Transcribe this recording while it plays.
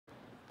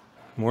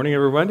Morning,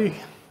 everybody.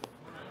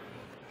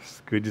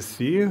 It's good to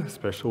see you.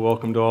 Special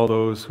welcome to all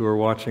those who are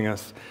watching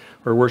us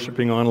or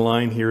worshiping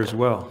online here as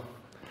well.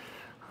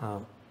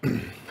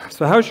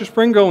 So how's your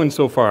spring going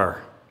so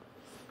far?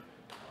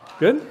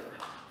 Good?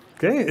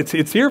 Okay,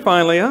 it's here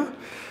finally, huh?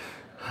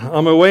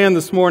 On my way in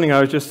this morning, I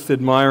was just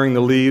admiring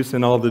the leaves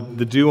and all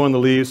the dew on the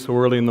leaves so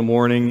early in the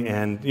morning.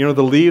 And, you know,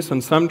 the leaves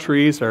on some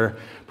trees are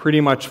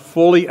pretty much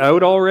fully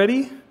out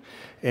already.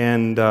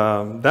 And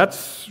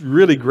that's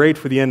really great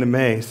for the end of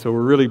May, so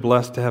we're really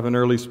blessed to have an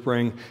early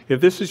spring. If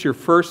this is your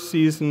first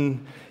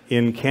season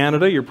in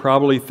Canada, you're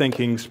probably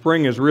thinking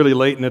spring is really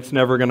late and it's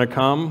never going to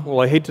come. Well,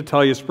 I hate to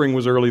tell you spring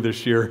was early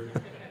this year.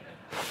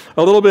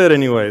 A little bit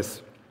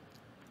anyways.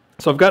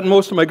 So I've gotten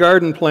most of my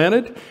garden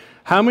planted.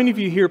 How many of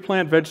you here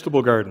plant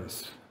vegetable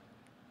gardens?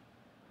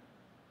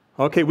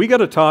 Okay, we got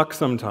to talk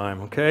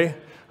sometime, okay?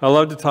 I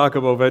love to talk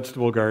about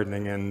vegetable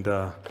gardening,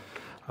 and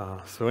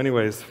so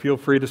anyways, feel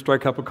free to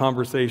strike up a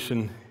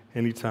conversation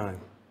anytime.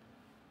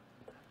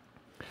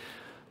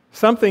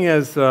 Something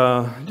has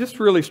just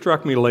really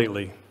struck me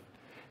lately.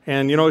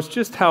 And, you know, it's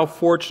just how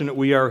fortunate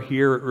we are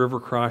here at River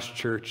Cross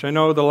Church. I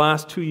know the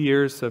last 2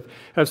 years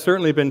have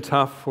certainly been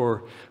tough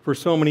for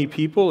so many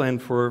people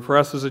and for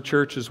us as a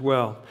church as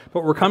well.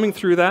 But we're coming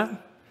through that.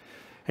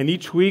 And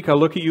each week I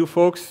look at you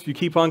folks, you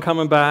keep on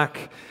coming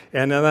back,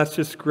 and that's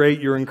just great.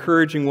 You're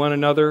encouraging one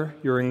another.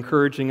 You're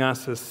encouraging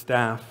us as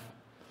staff.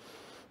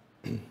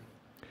 You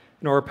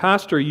know, our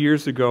pastor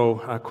years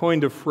ago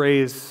coined a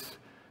phrase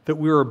that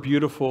we're a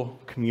beautiful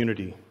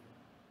community.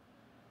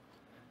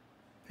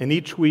 And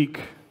each week,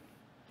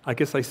 I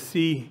guess I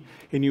see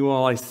in you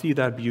all, I see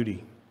that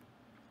beauty.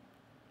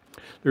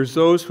 There's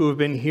those who have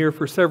been here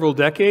for several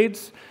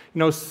decades. You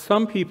know,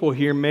 some people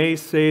here may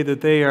say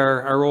that they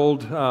are our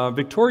old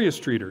Victoria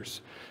Streeters.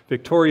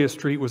 Victoria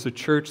Street was a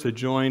church that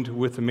joined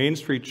with the Main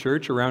Street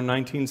Church around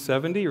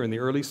 1970 or in the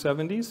early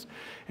 70s.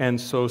 And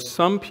so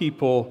some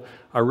people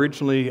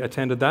originally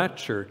attended that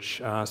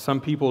church. Some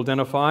people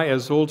identify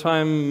as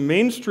old-time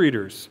Main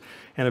Streeters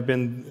and have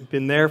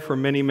been there for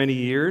many, many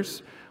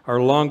years. Our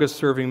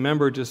longest-serving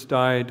member just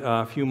died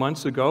a few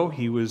months ago.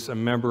 He was a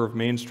member of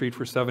Main Street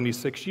for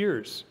 76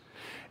 years.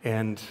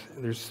 And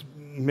there's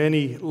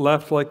many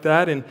left like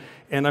that.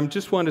 And I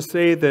just want to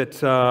say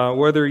that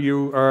whether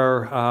you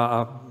are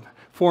a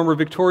former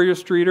Victoria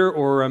Streeter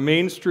or a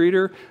Main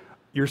Streeter,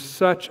 you're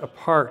such a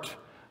part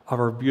of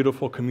our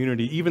beautiful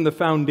community, even the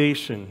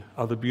foundation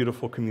of the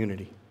beautiful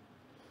community.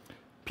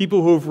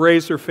 People who have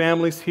raised their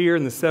families here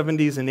in the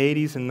 70s and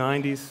 80s and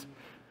 90s,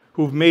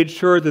 who've made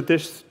sure that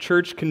this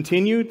church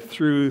continued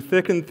through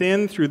thick and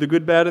thin, through the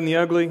good, bad, and the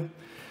ugly,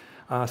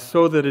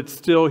 so that it's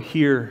still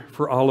here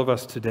for all of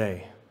us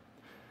today.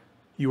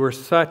 You are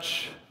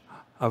such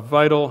a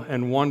vital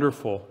and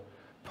wonderful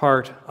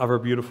part of our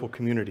beautiful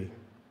community.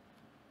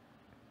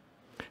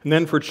 And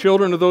then for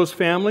children of those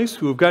families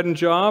who have gotten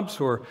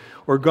jobs or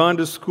gone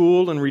to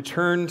school and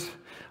returned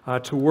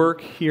to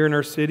work here in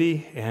our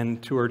city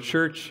and to our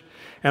church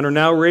and are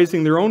now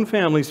raising their own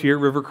families here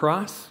at River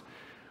Cross,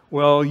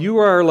 well, you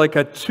are like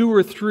a 2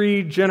 or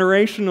 3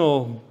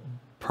 generational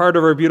part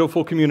of our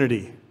beautiful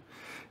community.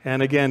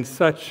 And again,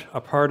 such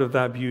a part of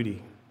that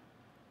beauty.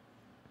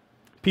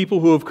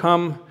 People who have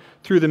come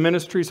through the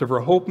ministries of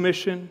our Hope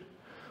Mission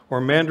or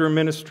Mandarin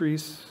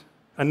Ministries,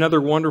 another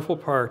wonderful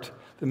part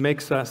that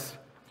makes us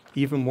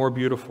even more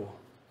beautiful.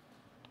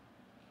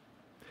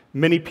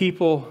 Many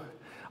people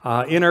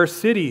in our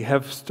city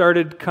have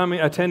started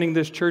attending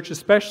this church,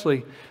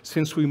 especially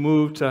since we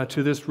moved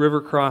to this River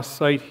Cross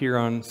site here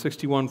on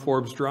 61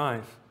 Forbes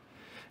Drive.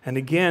 And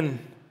again,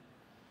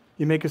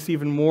 you make us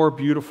even more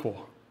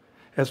beautiful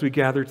as we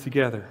gather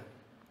together.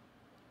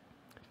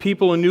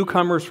 People and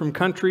newcomers from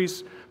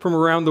countries from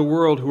around the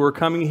world who are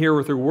coming here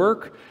with their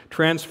work,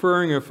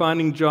 transferring or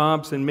finding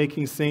jobs and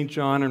making St.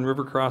 John and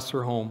River Cross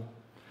their home.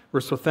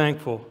 We're so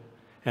thankful.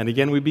 And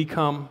again, we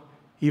become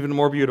even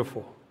more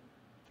beautiful.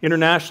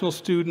 International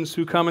students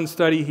who come and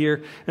study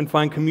here and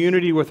find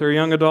community with our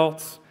young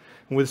adults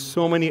and with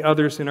so many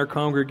others in our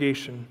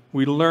congregation.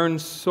 We learn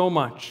so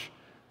much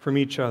from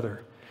each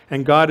other.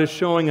 And God is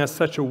showing us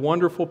such a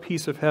wonderful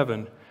piece of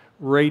heaven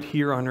right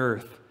here on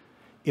earth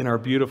in our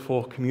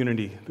beautiful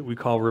community that we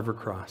call River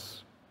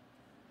Cross.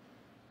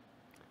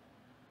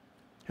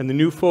 And the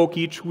new folk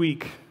each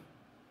week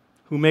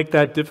who make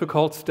that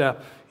difficult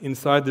step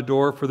inside the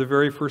door for the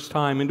very first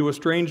time into a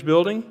strange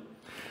building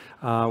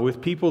with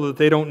people that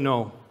they don't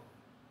know.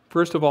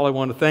 First of all, I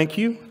want to thank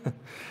you,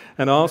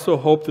 and I also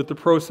hope that the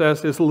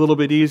process is a little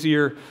bit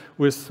easier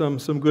with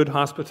some good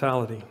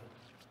hospitality.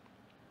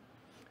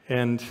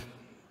 And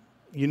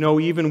you know,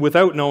 even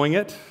without knowing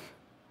it,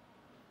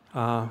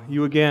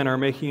 you again are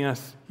making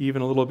us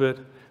even a little bit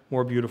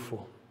more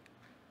beautiful.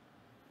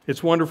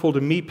 It's wonderful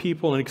to meet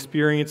people and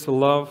experience the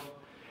love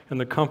and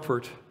the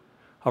comfort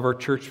of our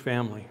church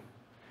family.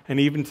 And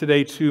even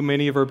today, too,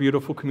 many of our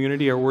beautiful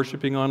community are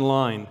worshiping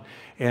online,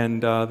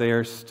 and they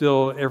are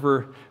still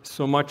ever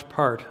so much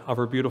part of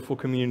our beautiful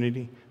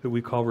community that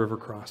we call River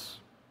Cross.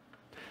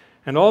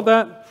 And all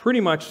that pretty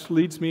much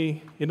leads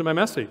me into my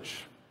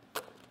message.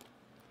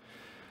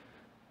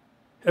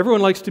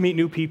 Everyone likes to meet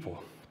new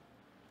people.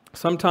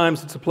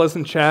 Sometimes it's a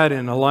pleasant chat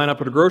in a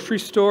lineup at a grocery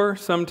store.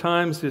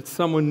 Sometimes it's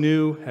someone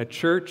new at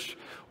church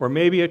or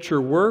maybe at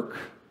your work.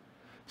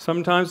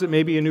 Sometimes it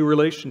may be a new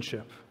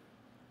relationship.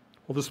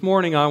 Well, this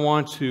morning I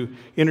want to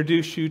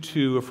introduce you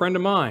to a friend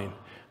of mine,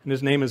 and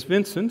his name is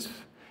Vincent,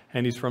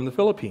 and he's from the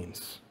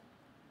Philippines.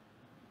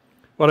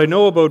 What I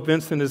know about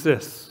Vincent is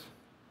this.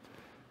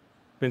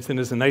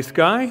 Vincent is a nice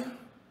guy.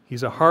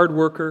 He's a hard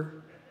worker.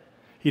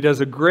 He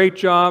does a great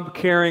job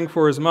caring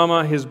for his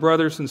mama, his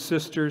brothers and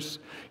sisters.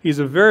 He's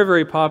a very,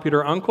 very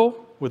popular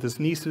uncle with his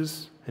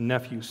nieces and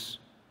nephews.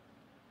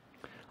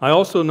 I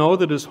also know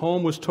that his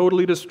home was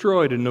totally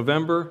destroyed in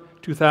November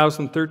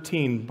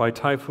 2013 by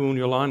Typhoon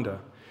Yolanda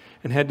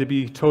and had to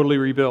be totally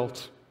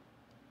rebuilt.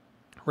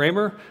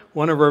 Raymer,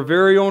 one of our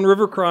very own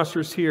river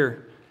crossers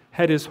here,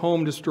 had his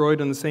home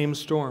destroyed in the same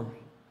storm.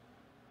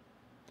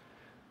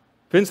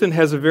 Vincent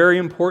has a very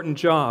important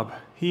job.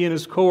 He and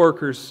his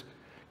coworkers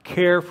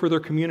care for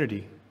their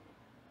community.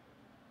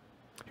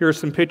 Here are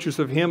some pictures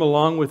of him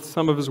along with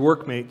some of his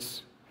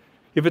workmates.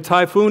 If a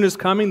typhoon is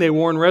coming, they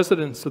warn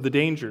residents of the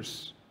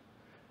dangers.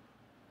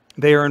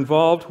 They are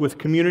involved with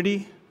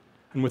community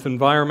and with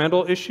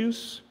environmental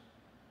issues.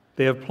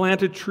 They have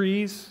planted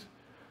trees.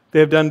 They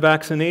have done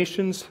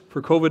vaccinations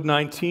for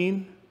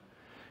COVID-19.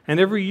 And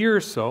every year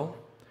or so,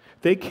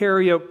 they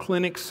carry out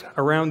clinics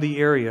around the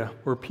area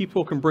where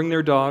people can bring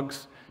their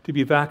dogs to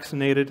be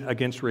vaccinated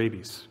against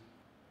rabies.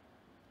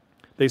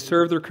 They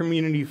serve their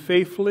community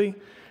faithfully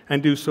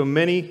and do so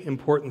many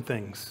important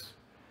things.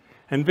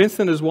 And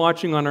Vincent is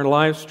watching on our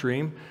live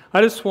stream.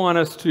 I just want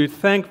us to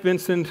thank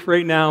Vincent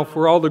right now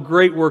for all the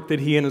great work that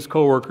he and his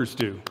coworkers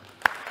do.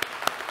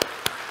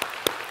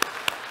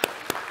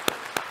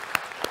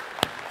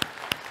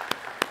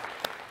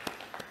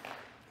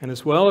 And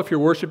as well, if you're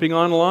worshiping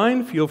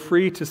online, feel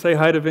free to say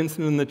hi to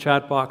Vincent in the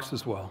chat box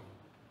as well.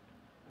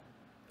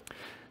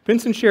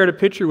 Vincent shared a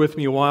picture with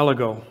me a while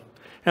ago,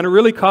 and it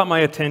really caught my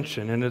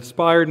attention and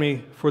inspired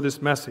me for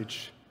this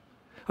message.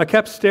 I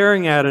kept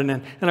staring at it,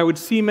 and I would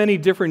see many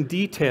different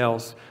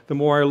details the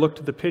more I looked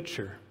at the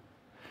picture.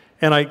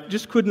 And I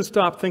just couldn't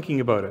stop thinking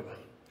about it.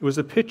 It was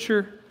a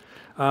picture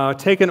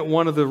taken at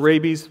one of the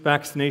rabies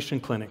vaccination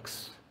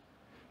clinics.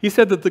 He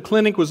said that the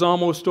clinic was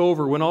almost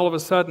over when all of a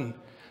sudden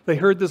they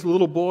heard this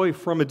little boy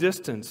from a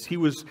distance. He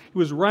was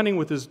running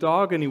with his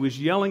dog, and he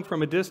was yelling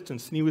from a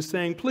distance, and he was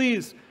saying,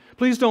 "Please,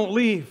 please don't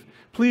leave.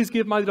 Please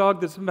give my dog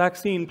this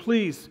vaccine.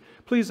 Please,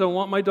 please, I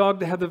want my dog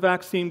to have the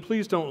vaccine.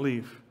 Please don't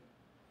leave."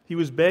 He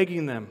was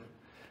begging them,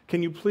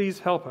 "Can you please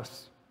help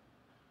us?"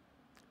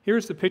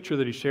 Here's the picture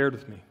that he shared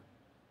with me.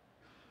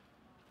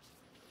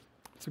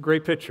 It's a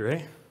great picture,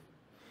 eh?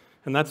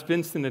 And that's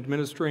Vincent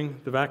administering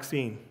the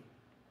vaccine.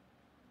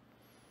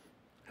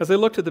 As I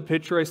looked at the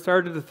picture, I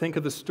started to think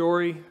of the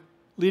story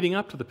leading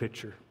up to the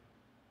picture.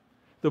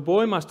 The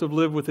boy must have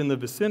lived within the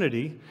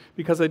vicinity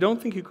because I don't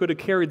think he could have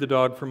carried the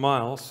dog for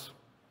miles.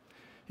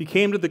 He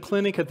came to the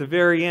clinic at the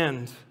very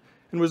end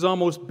and was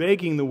almost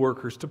begging the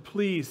workers to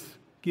please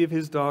give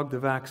his dog the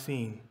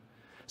vaccine.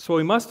 So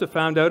he must have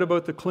found out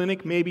about the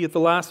clinic maybe at the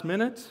last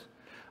minute.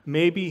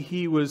 Maybe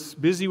he was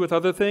busy with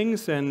other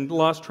things and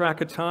lost track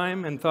of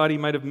time and thought he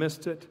might have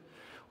missed it.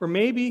 Or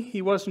maybe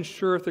he wasn't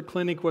sure if the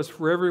clinic was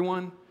for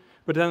everyone,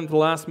 but then at the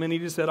last minute he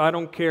just said, "I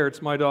don't care,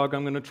 it's my dog,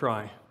 I'm going to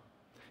try."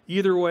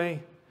 Either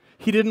way,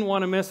 he didn't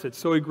want to miss it,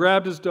 so he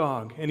grabbed his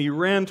dog and he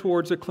ran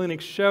towards the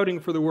clinic shouting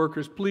for the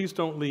workers, "Please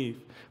don't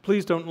leave.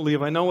 Please don't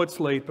leave. I know it's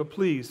late, but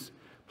please,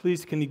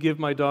 please can you give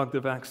my dog the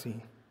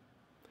vaccine?"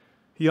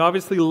 He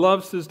obviously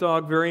loves his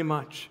dog very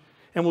much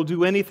and will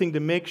do anything to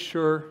make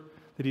sure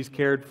that he's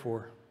cared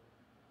for.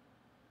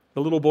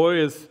 The little boy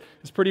is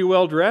pretty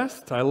well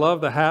dressed. I love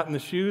the hat and the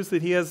shoes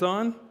that he has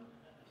on.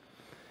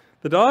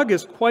 The dog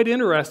is quite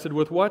interested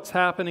with what's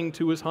happening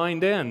to his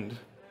hind end,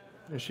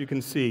 as you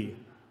can see.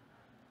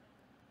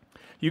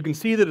 You can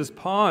see that his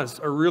paws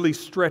are really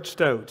stretched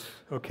out,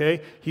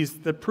 okay?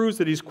 That proves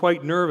that he's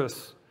quite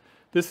nervous.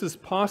 This is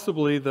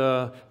possibly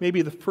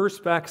maybe the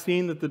first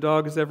vaccine that the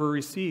dog has ever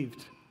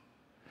received.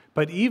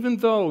 But even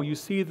though you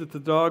see that the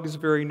dog is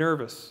very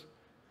nervous,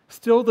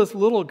 still this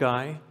little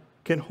guy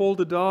can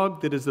hold a dog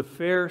that is a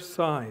fair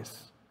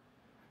size.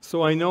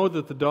 So I know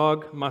that the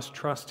dog must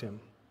trust him.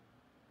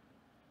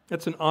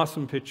 That's an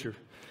awesome picture.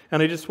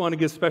 And I just want to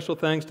give special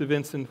thanks to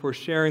Vincent for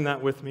sharing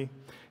that with me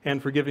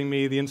and for giving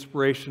me the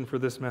inspiration for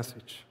this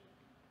message.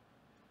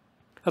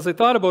 As I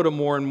thought about it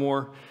more and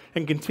more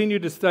and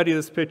continued to study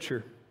this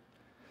picture,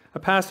 a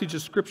passage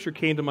of Scripture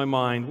came to my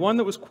mind, one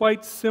that was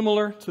quite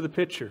similar to the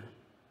picture.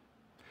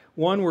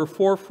 One where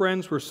four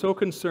friends were so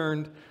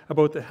concerned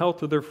about the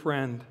health of their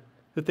friend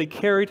that they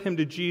carried him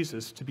to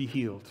Jesus to be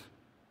healed.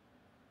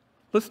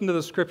 Listen to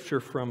the Scripture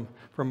from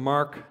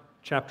Mark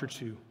chapter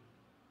 2. It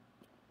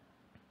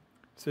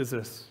says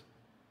this: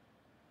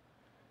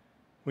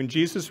 When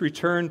Jesus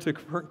returned to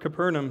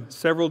Capernaum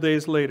several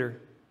days later,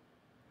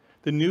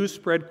 the news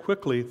spread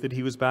quickly that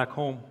he was back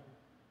home.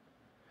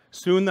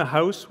 Soon the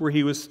house where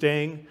he was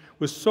staying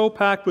was so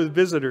packed with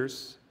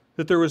visitors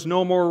that there was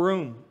no more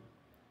room,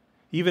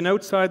 even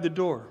outside the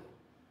door.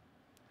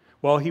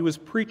 While he was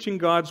preaching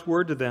God's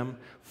word to them,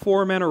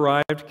 4 men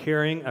arrived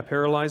carrying a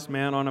paralyzed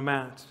man on a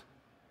mat.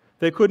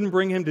 They couldn't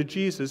bring him to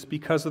Jesus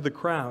because of the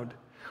crowd,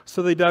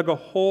 so they dug a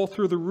hole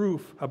through the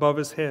roof above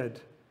his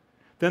head.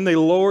 Then they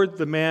lowered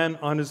the man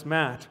on his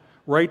mat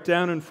right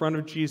down in front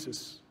of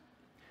Jesus.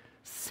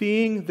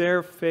 Seeing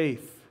their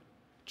faith,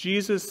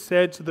 Jesus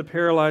said to the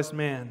paralyzed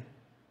man,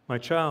 "My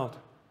child,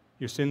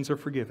 your sins are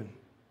forgiven."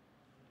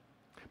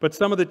 But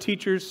some of the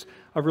teachers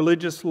of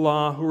religious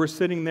law who were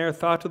sitting there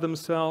thought to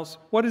themselves,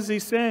 "What is he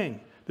saying?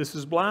 This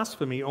is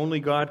blasphemy. Only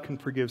God can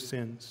forgive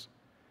sins."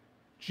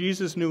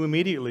 Jesus knew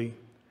immediately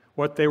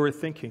what they were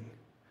thinking.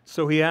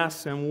 So he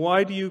asked them,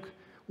 Why do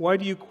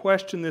you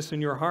question this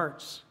in your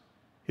hearts?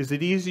 Is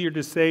it easier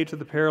to say to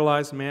the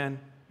paralyzed man,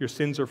 "Your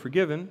sins are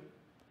forgiven,"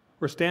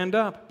 or stand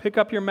up, pick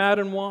up your mat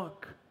and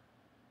walk?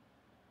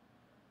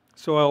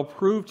 So I'll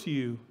prove to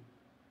you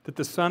that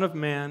the Son of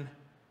Man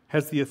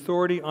has the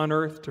authority on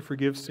earth to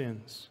forgive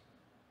sins.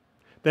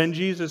 Then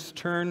Jesus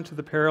turned to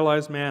the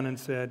paralyzed man and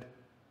said,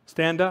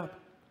 "Stand up,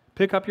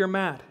 pick up your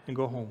mat, and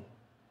go home."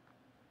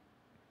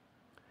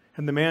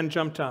 And the man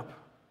jumped up,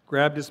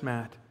 grabbed his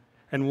mat,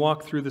 and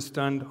walked through the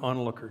stunned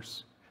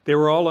onlookers. They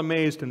were all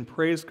amazed and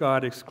praised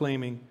God,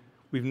 exclaiming,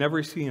 "We've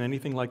never seen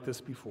anything like this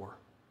before."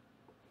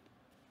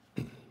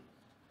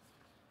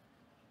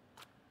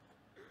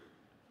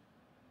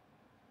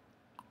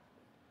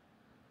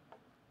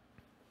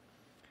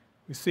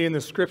 We see in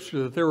the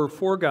scripture that there were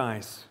 4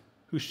 guys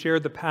who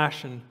shared the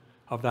passion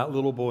of that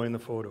little boy in the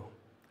photo.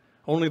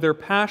 Only their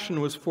passion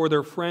was for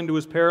their friend who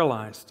was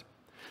paralyzed.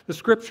 The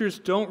scriptures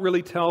don't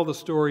really tell the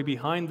story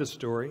behind the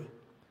story.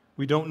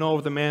 We don't know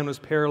if the man was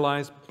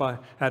paralyzed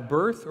at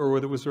birth or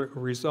whether it was a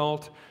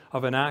result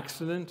of an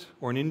accident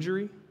or an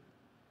injury.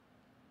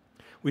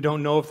 We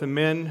don't know if the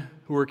men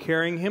who were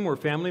carrying him were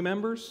family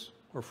members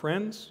or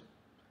friends.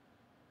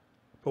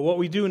 But what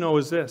we do know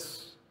is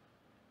this: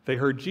 they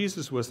heard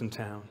Jesus was in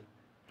town,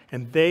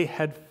 and they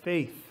had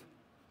faith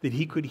that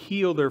he could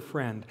heal their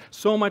friend.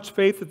 So much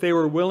faith that they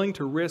were willing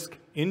to risk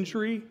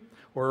injury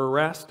or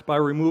arrest by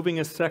removing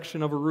a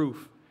section of a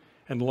roof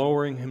and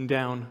lowering him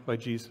down by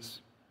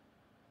Jesus.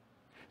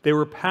 They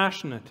were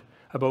passionate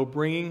about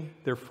bringing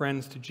their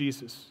friends to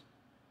Jesus.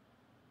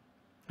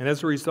 And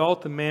as a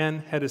result, the man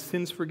had his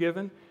sins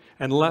forgiven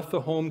and left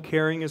the home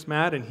carrying his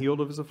mat and healed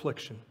of his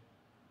affliction.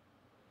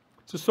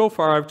 So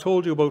far I've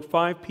told you about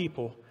 5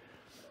 people,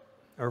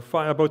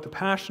 about the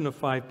passion of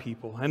 5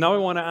 people. And now I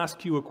want to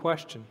ask you a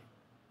question.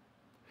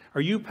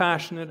 Are you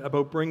passionate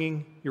about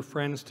bringing your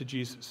friends to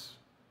Jesus?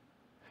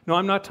 No,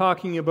 I'm not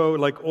talking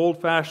about like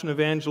old-fashioned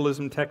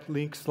evangelism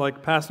techniques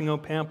like passing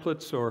out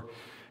pamphlets or,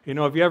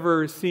 have you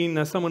ever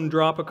seen someone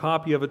drop a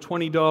copy of a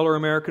 $20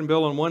 American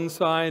bill on one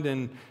side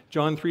and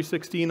John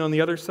 3:16 on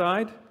the other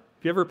side?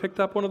 Have you ever picked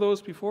up one of those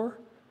before?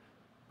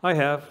 I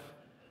have.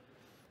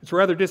 It's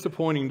rather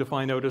disappointing to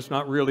find out it's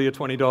not really a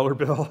 $20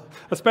 bill,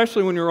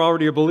 especially when you're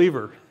already a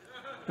believer.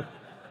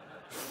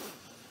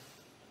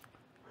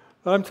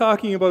 I'm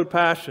talking about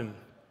passion.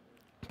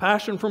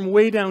 Passion from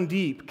way down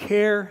deep,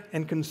 care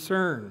and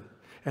concern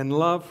and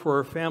love for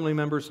our family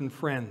members and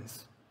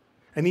friends,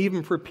 and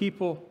even for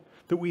people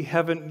that we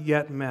haven't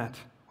yet met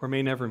or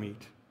may never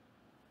meet.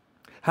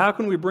 How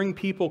can we bring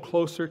people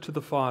closer to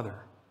the Father?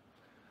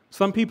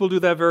 Some people do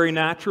that very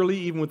naturally,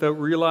 even without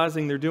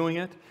realizing they're doing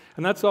it,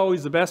 and that's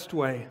always the best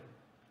way.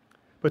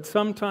 But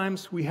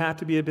sometimes we have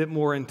to be a bit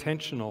more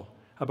intentional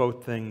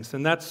about things,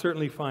 and that's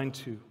certainly fine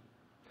too.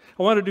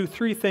 I want to do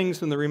 3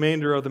 things in the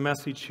remainder of the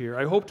message here.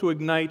 I hope to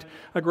ignite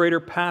a greater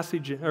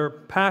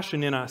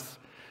passion in us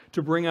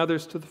to bring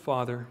others to the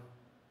Father.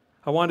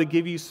 I want to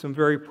give you some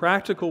very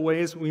practical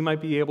ways we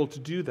might be able to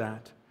do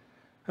that.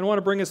 And I want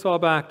to bring us all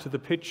back to the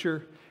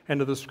picture and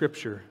to the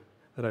scripture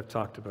that I've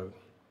talked about.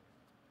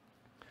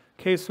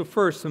 Okay, so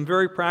first, some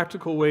very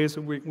practical ways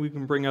that we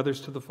can bring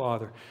others to the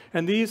Father.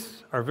 And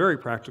these are very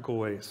practical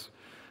ways.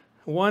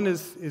 One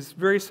is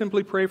very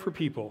simply pray for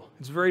people.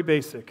 It's very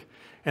basic,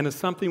 and it's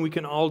something we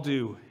can all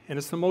do, and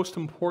it's the most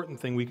important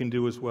thing we can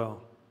do as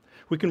well.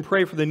 We can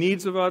pray for the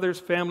needs of others,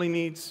 family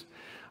needs,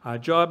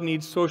 job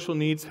needs, social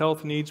needs,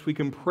 health needs. We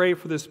can pray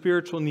for the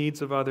spiritual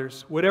needs of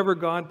others, whatever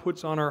God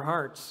puts on our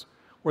hearts,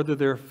 whether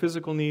they're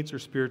physical needs or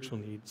spiritual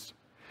needs.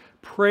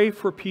 Pray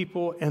for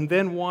people and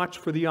then watch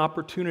for the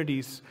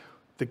opportunities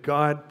that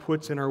God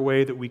puts in our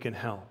way that we can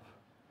help.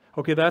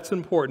 Okay, that's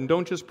important.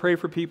 Don't just pray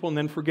for people and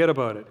then forget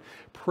about it.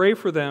 Pray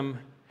for them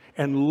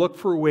and look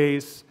for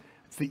ways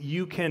that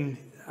you can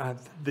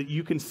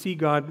see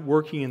God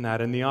working in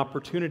that and the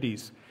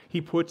opportunities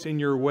He puts in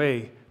your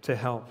way to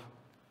help.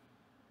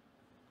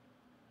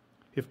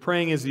 If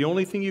praying is the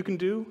only thing you can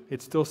do,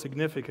 it's still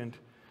significant.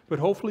 But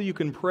hopefully you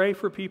can pray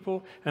for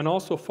people and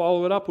also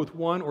follow it up with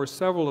one or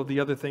several of the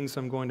other things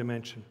I'm going to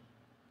mention.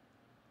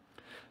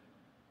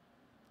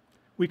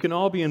 We can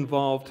all be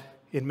involved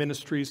in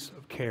ministries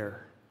of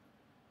care.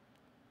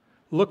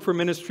 Look for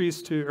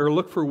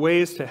look for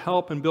ways to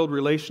help and build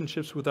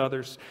relationships with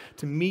others,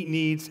 to meet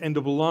needs, and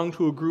to belong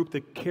to a group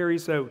that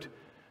carries out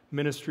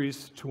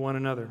ministries to one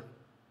another.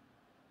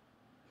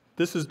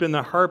 This has been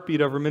the heartbeat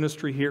of our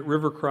ministry here at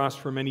Rivercross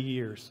for many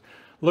years.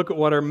 Look at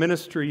what our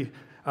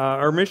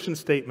mission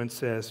statement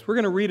says. We're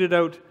going to read it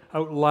out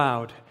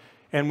loud.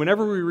 And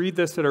whenever we read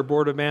this at our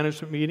Board of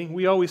Management meeting,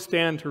 we always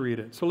stand to read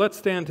it. So let's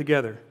stand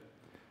together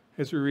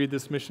as we read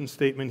this mission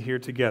statement here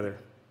together.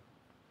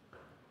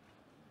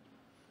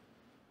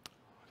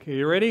 Okay,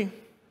 you ready?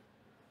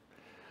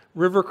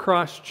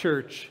 Rivercross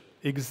Church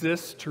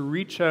exists to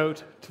reach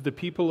out to the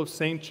people of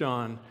St.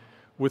 John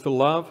with the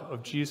love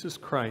of Jesus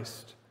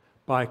Christ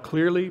by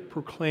clearly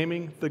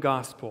proclaiming the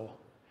gospel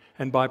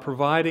and by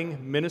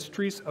providing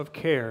ministries of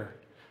care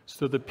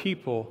so the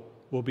people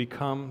will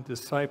become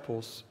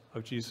disciples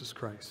of Jesus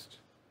Christ.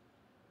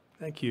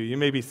 Thank you. You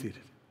may be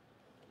seated.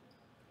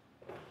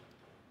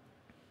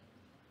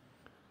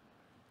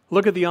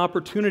 Look at the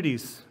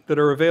opportunities that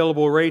are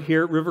available right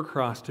here at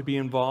Rivercross to be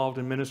involved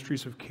in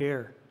ministries of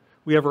care.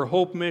 We have our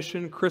Hope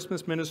Mission,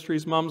 Christmas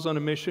Ministries, Moms on a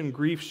Mission,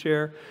 Grief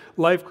Share,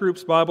 life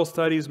groups, Bible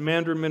studies,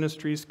 Mandarin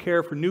Ministries,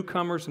 care for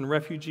newcomers and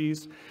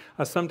refugees.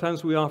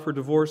 Sometimes we offer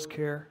divorce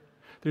care.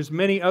 There's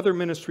many other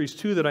ministries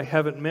too that I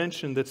haven't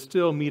mentioned that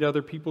still meet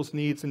other people's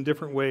needs in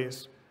different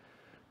ways.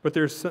 But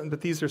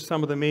these are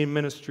some of the main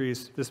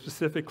ministries that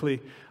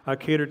specifically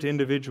cater to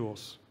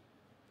individuals.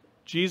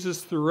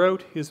 Jesus,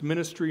 throughout his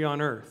ministry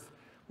on earth,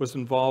 was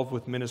involved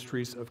with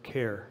ministries of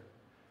care.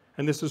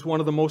 And this is one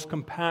of the most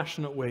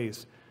compassionate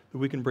ways that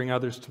we can bring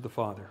others to the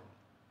Father.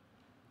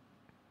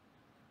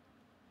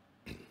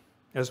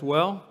 As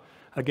well,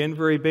 again,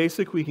 very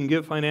basic, we can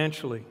give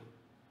financially.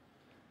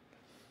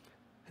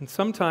 And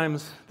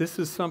sometimes this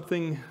is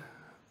something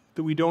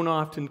that we don't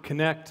often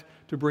connect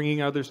to bringing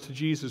others to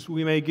Jesus.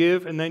 We may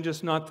give and then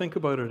just not think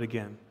about it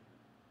again.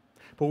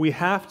 But we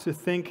have to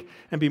think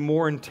and be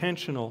more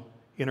intentional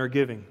in our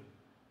giving.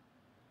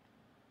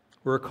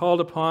 We're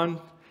called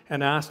upon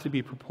and asked to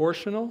be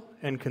proportional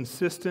and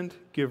consistent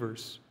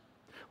givers.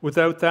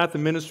 Without that, the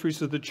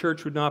ministries of the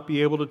church would not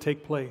be able to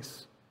take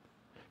place.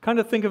 Kind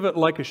of think of it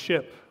like a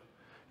ship.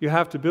 You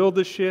have to build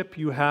the ship,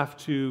 you have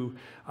to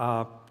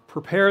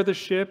prepare the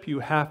ship, you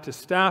have to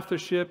staff the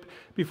ship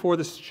before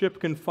the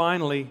ship can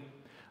finally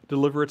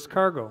deliver its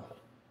cargo.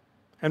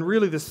 And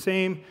really the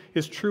same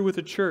is true with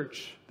the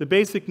church. The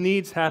basic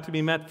needs have to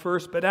be met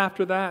first, but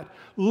after that,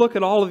 look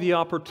at all of the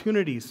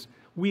opportunities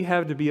we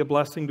have to be a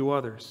blessing to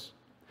others.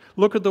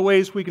 Look at the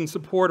ways we can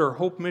support our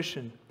Hope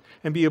Mission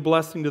and be a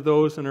blessing to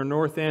those in our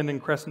North End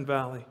and Crescent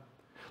Valley.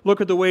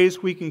 Look at the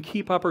ways we can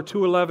keep up our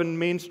 211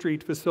 Main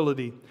Street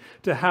facility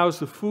to house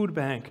the food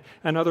bank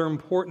and other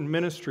important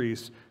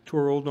ministries to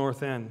our Old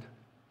North End.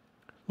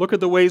 Look at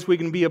the ways we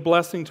can be a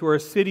blessing to our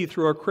city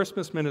through our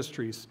Christmas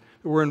ministries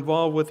that we're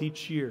involved with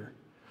each year.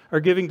 Our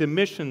giving to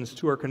missions,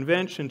 to our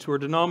convention, to our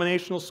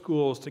denominational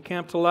schools, to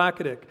Camp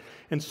Talakadik,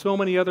 and so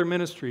many other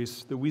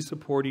ministries that we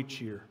support each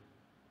year.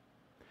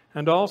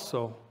 And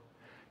also,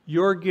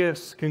 your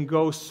gifts can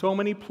go so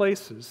many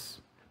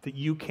places that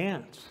you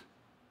can't.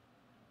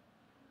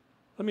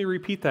 Let me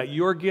repeat that.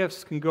 Your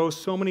gifts can go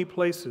so many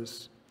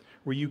places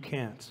where you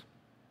can't.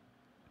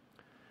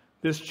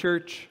 This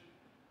church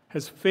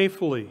has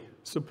faithfully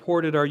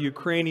supported our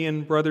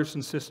Ukrainian brothers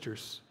and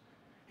sisters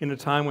in a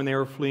time when they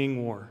were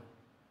fleeing war.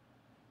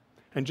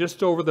 And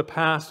just over the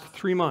past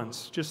 3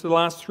 months, just the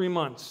last 3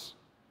 months,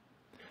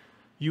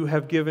 you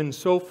have given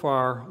so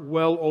far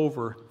well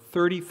over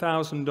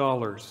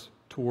 $30,000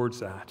 towards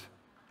that.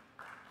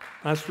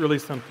 That's really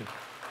something.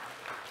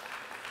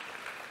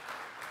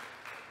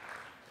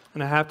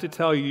 And I have to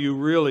tell you, you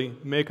really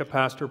make a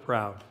pastor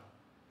proud.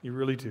 You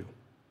really do.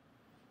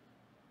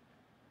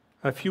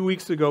 A few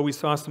weeks ago, we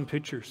saw some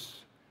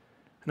pictures,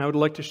 and I would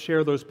like to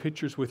share those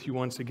pictures with you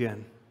once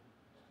again.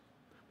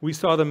 We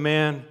saw the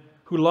man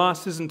who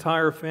lost his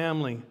entire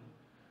family,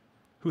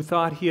 who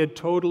thought he had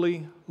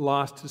totally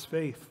lost his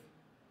faith.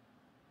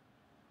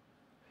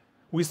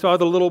 We saw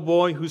the little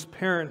boy whose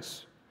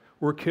parents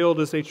were killed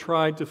as they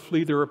tried to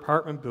flee their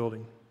apartment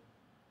building,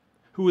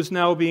 who is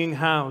now being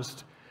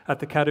housed at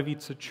the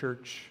Katowice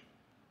church.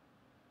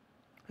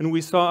 And we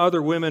saw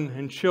other women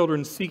and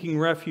children seeking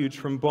refuge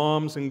from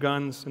bombs and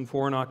guns and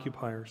foreign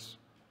occupiers.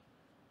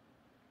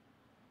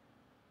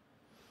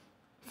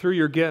 Through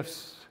your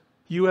gifts,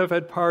 you have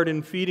had part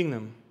in feeding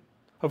them,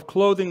 of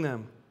clothing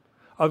them,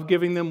 of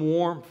giving them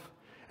warmth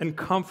and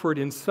comfort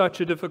in such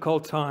a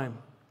difficult time,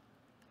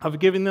 of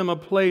giving them a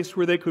place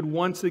where they could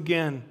once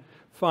again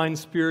find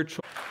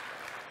spiritual.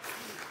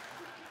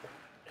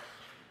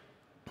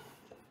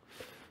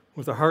 It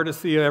was the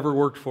hardest I ever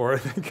worked for, I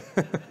think.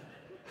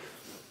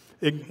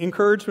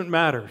 Encouragement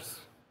matters.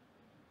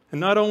 And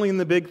not only in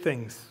the big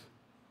things.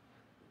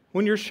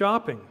 When you're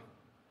shopping,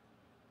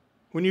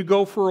 when you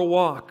go for a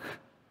walk,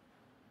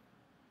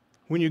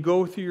 when you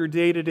go through your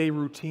day-to-day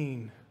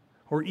routine,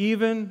 or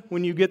even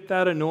when you get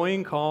that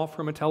annoying call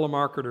from a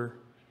telemarketer,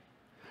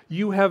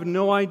 you have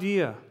no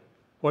idea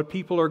what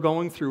people are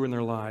going through in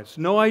their lives.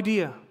 No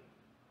idea.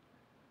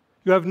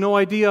 You have no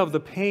idea of the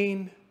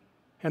pain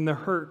and the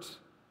hurt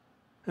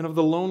and of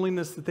the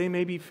loneliness that they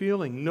may be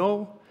feeling.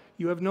 No,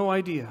 you have no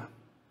idea.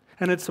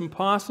 And it's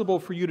impossible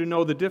for you to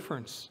know the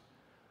difference.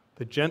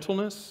 The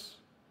gentleness,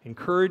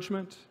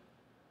 encouragement,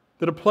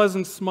 that a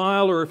pleasant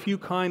smile or a few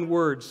kind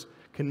words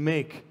can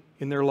make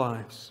in their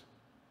lives.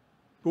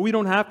 But we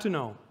don't have to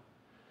know.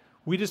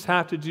 We just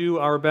have to do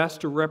our best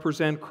to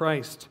represent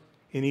Christ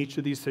in each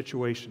of these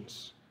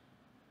situations.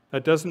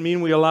 That doesn't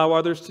mean we allow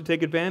others to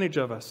take advantage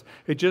of us.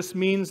 It just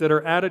means that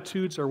our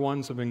attitudes are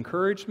ones of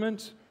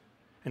encouragement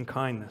and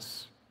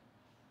kindness.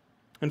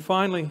 And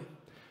finally,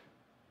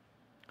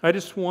 I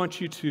just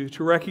want you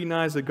to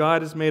recognize that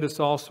God has made us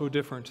all so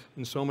different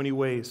in so many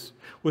ways,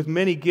 with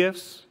many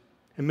gifts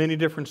and many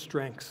different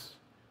strengths.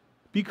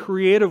 Be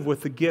creative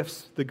with the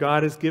gifts that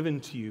God has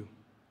given to you.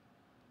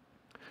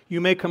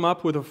 You may come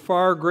up with a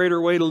far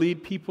greater way to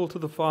lead people to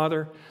the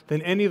Father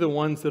than any of the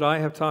ones that I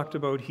have talked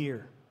about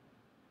here.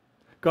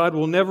 God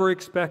will never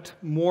expect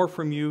more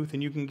from you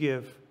than you can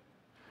give.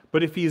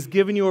 But if He has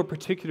given you a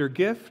particular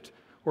gift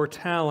or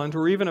talent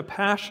or even a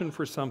passion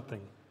for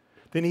something,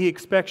 then He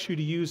expects you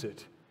to use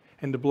it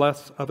and to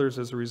bless others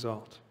as a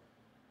result.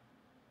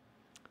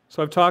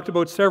 So I've talked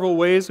about several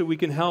ways that we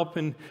can help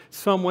in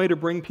some way to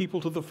bring people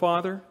to the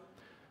Father: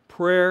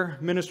 prayer,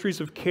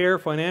 ministries of care,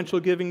 financial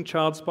giving,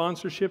 child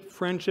sponsorship,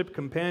 friendship,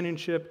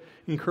 companionship,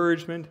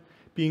 encouragement,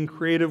 being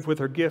creative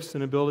with our gifts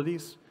and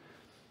abilities.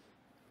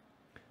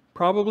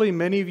 Probably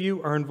many of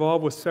you are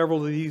involved with several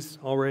of these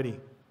already.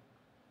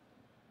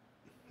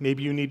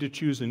 Maybe you need to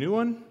choose a new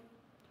one,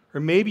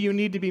 or maybe you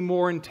need to be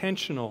more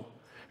intentional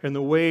in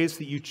the ways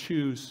that you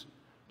choose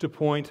to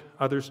point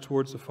others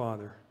towards the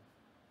Father.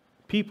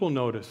 People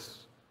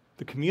notice,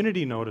 the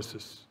community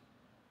notices,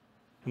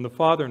 and the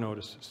Father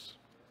notices.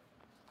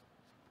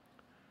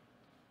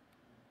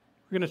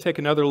 We're going to take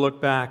another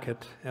look back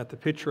at the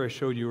picture I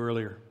showed you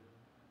earlier.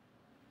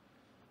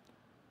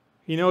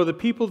 You know, the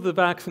people at the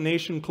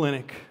vaccination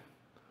clinic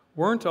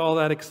weren't all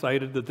that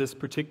excited that this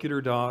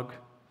particular dog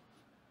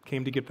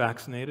came to get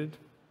vaccinated.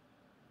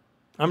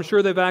 I'm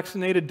sure they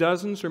vaccinated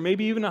dozens or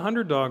maybe even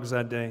 100 dogs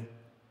that day.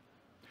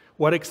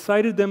 What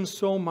excited them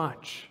so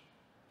much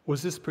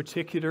was this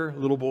particular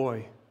little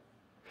boy.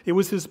 It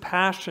was his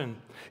passion.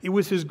 It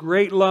was his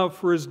great love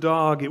for his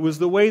dog. It was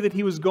the way that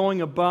he was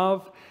going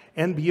above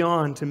and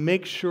beyond to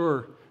make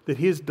sure that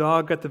his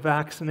dog got the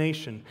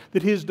vaccination,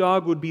 that his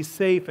dog would be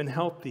safe and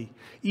healthy,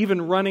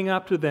 even running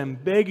up to them,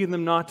 begging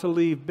them not to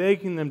leave,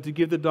 begging them to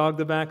give the dog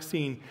the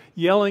vaccine,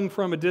 yelling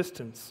from a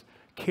distance,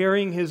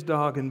 carrying his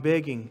dog and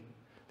begging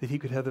that he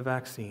could have the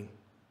vaccine.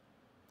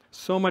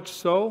 So much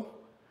so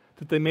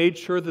that they made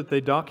sure that they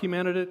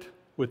documented it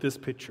with this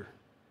picture.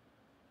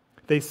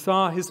 They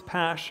saw his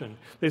passion,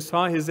 they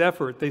saw his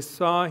effort, they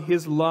saw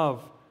his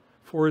love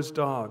for his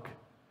dog,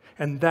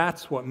 and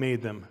that's what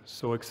made them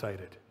so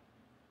excited.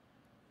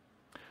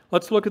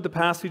 Let's look at the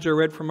passage I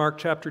read from Mark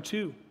chapter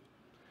 2.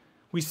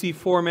 We see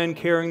 4 men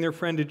carrying their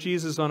friend to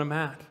Jesus on a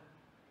mat.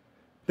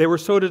 They were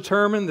so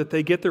determined that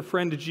they get their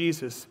friend to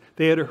Jesus.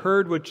 They had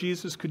heard what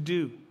Jesus could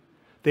do.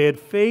 They had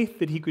faith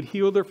that He could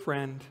heal their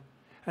friend.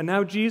 And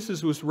now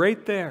Jesus was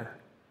right there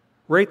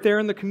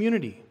in the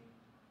community.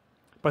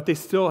 But they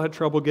still had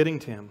trouble getting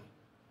to Him.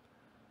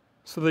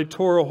 So they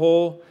tore a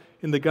hole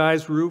in the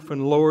guy's roof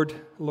and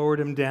lowered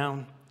him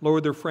down,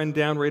 lowered their friend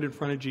down right in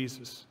front of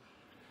Jesus.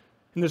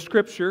 In the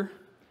scripture,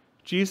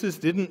 Jesus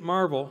didn't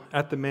marvel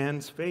at the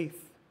man's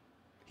faith.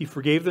 He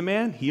forgave the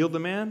man, healed the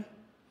man.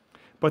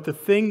 But the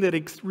thing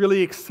that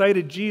really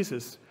excited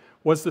Jesus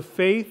was the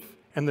faith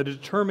and the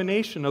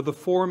determination of the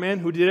 4 men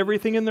who did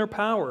everything in their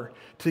power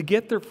to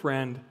get their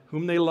friend,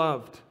 whom they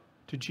loved,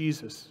 to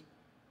Jesus,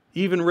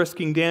 even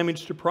risking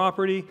damage to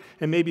property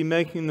and maybe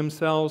making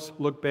themselves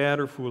look bad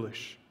or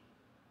foolish.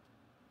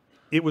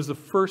 It was the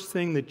first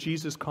thing that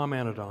Jesus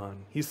commented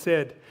on. He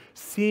said,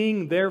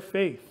 seeing their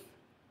faith,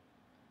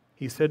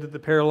 He said to the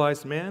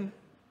paralyzed man,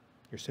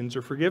 your sins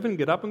are forgiven,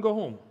 get up and go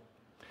home.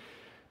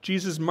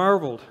 Jesus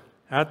marveled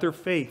at their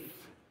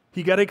faith.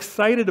 He got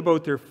excited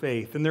about their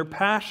faith and their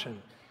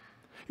passion.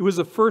 It was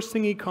the first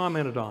thing He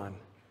commented on.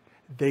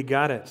 They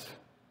got it.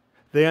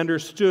 They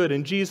understood,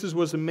 and Jesus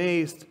was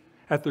amazed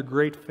at their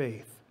great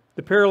faith.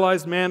 The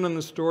paralyzed man in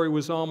the story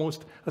was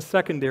almost a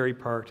secondary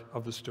part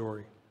of the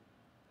story.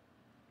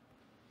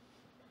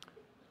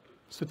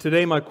 So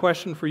today my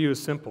question for you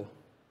is simple.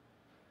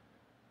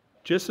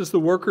 Just as the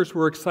workers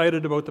were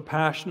excited about the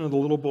passion of the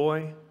little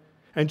boy,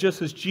 and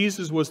just as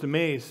Jesus was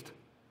amazed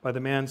by the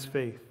man's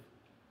faith,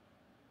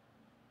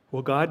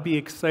 will God be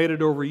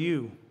excited over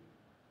you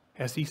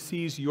as He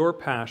sees your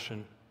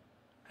passion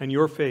and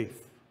your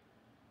faith?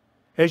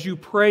 As you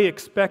pray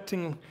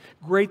expecting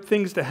great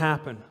things to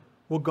happen,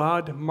 will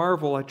God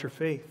marvel at your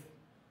faith?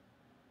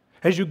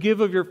 As you give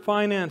of your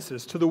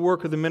finances to the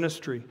work of the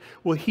ministry,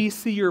 will He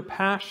see your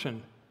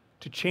passion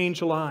to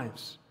change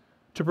lives,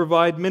 to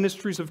provide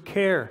ministries of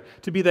care,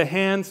 to be the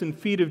hands and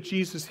feet of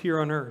Jesus here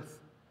on earth,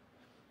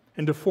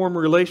 and to form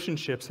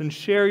relationships and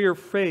share your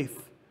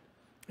faith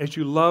as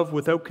you love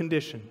without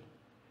condition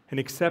and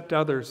accept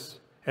others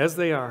as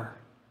they are?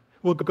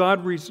 Will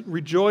God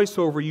rejoice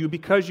over you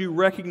because you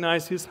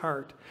recognize His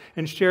heart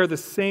and share the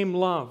same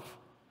love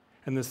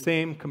and the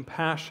same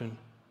compassion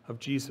of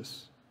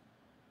Jesus?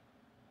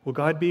 Will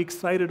God be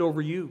excited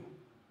over you?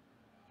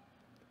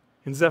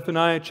 In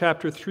Zephaniah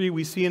chapter 3,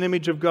 we see an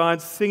image of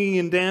God singing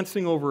and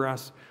dancing over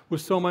us with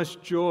so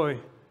much joy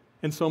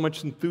and so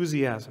much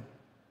enthusiasm.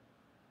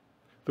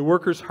 The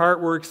worker's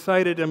heart were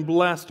excited and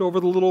blessed over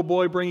the little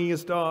boy bringing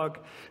his dog.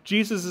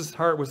 Jesus'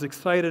 heart was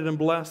excited and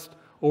blessed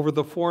over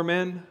the 4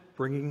 men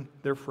bringing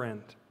their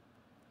friend.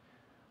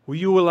 Will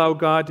you allow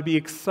God to be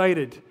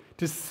excited,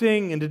 to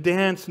sing and to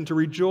dance and to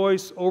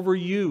rejoice over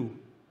you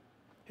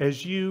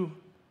as you,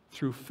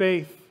 through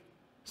faith,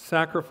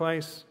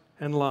 sacrifice,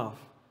 and love,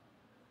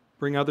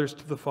 bring others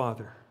to the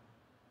Father?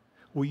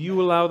 Will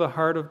you allow the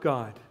heart of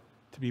God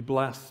to be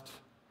blessed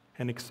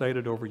and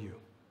excited over you?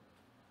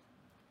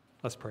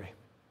 Let's pray.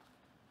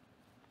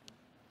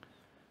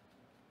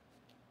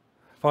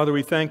 Father,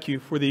 we thank you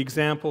for the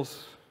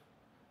examples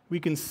we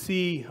can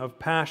see of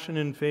passion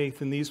and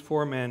faith in these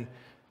 4 men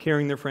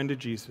carrying their friend to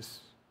Jesus.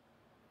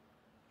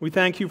 We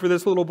thank you for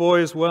this little boy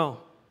as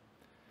well.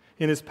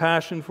 In his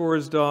passion for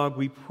his dog,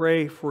 we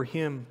pray for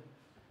him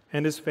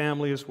and his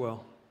family as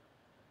well.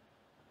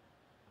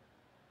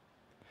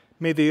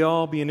 May they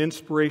all be an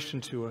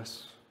inspiration to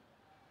us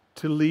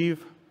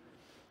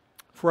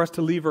for us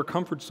to leave our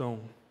comfort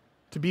zone,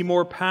 to be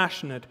more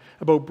passionate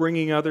about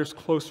bringing others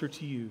closer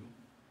to you,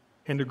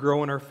 and to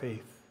grow in our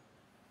faith.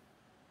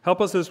 Help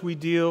us as we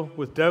deal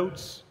with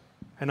doubts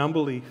and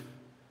unbelief,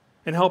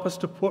 and help us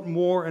to put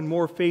more and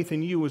more faith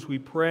in you as we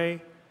pray,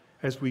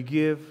 as we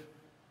give,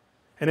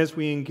 and as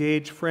we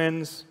engage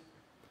friends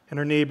and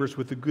our neighbors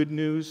with the good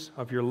news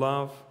of your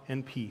love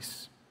and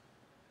peace,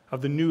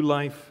 of the new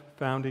life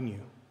found in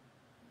you.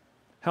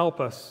 Help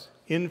us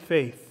in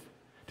faith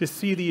to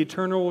see the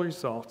eternal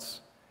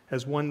results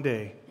as one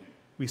day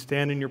we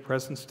stand in your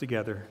presence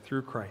together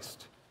through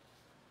Christ.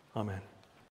 Amen.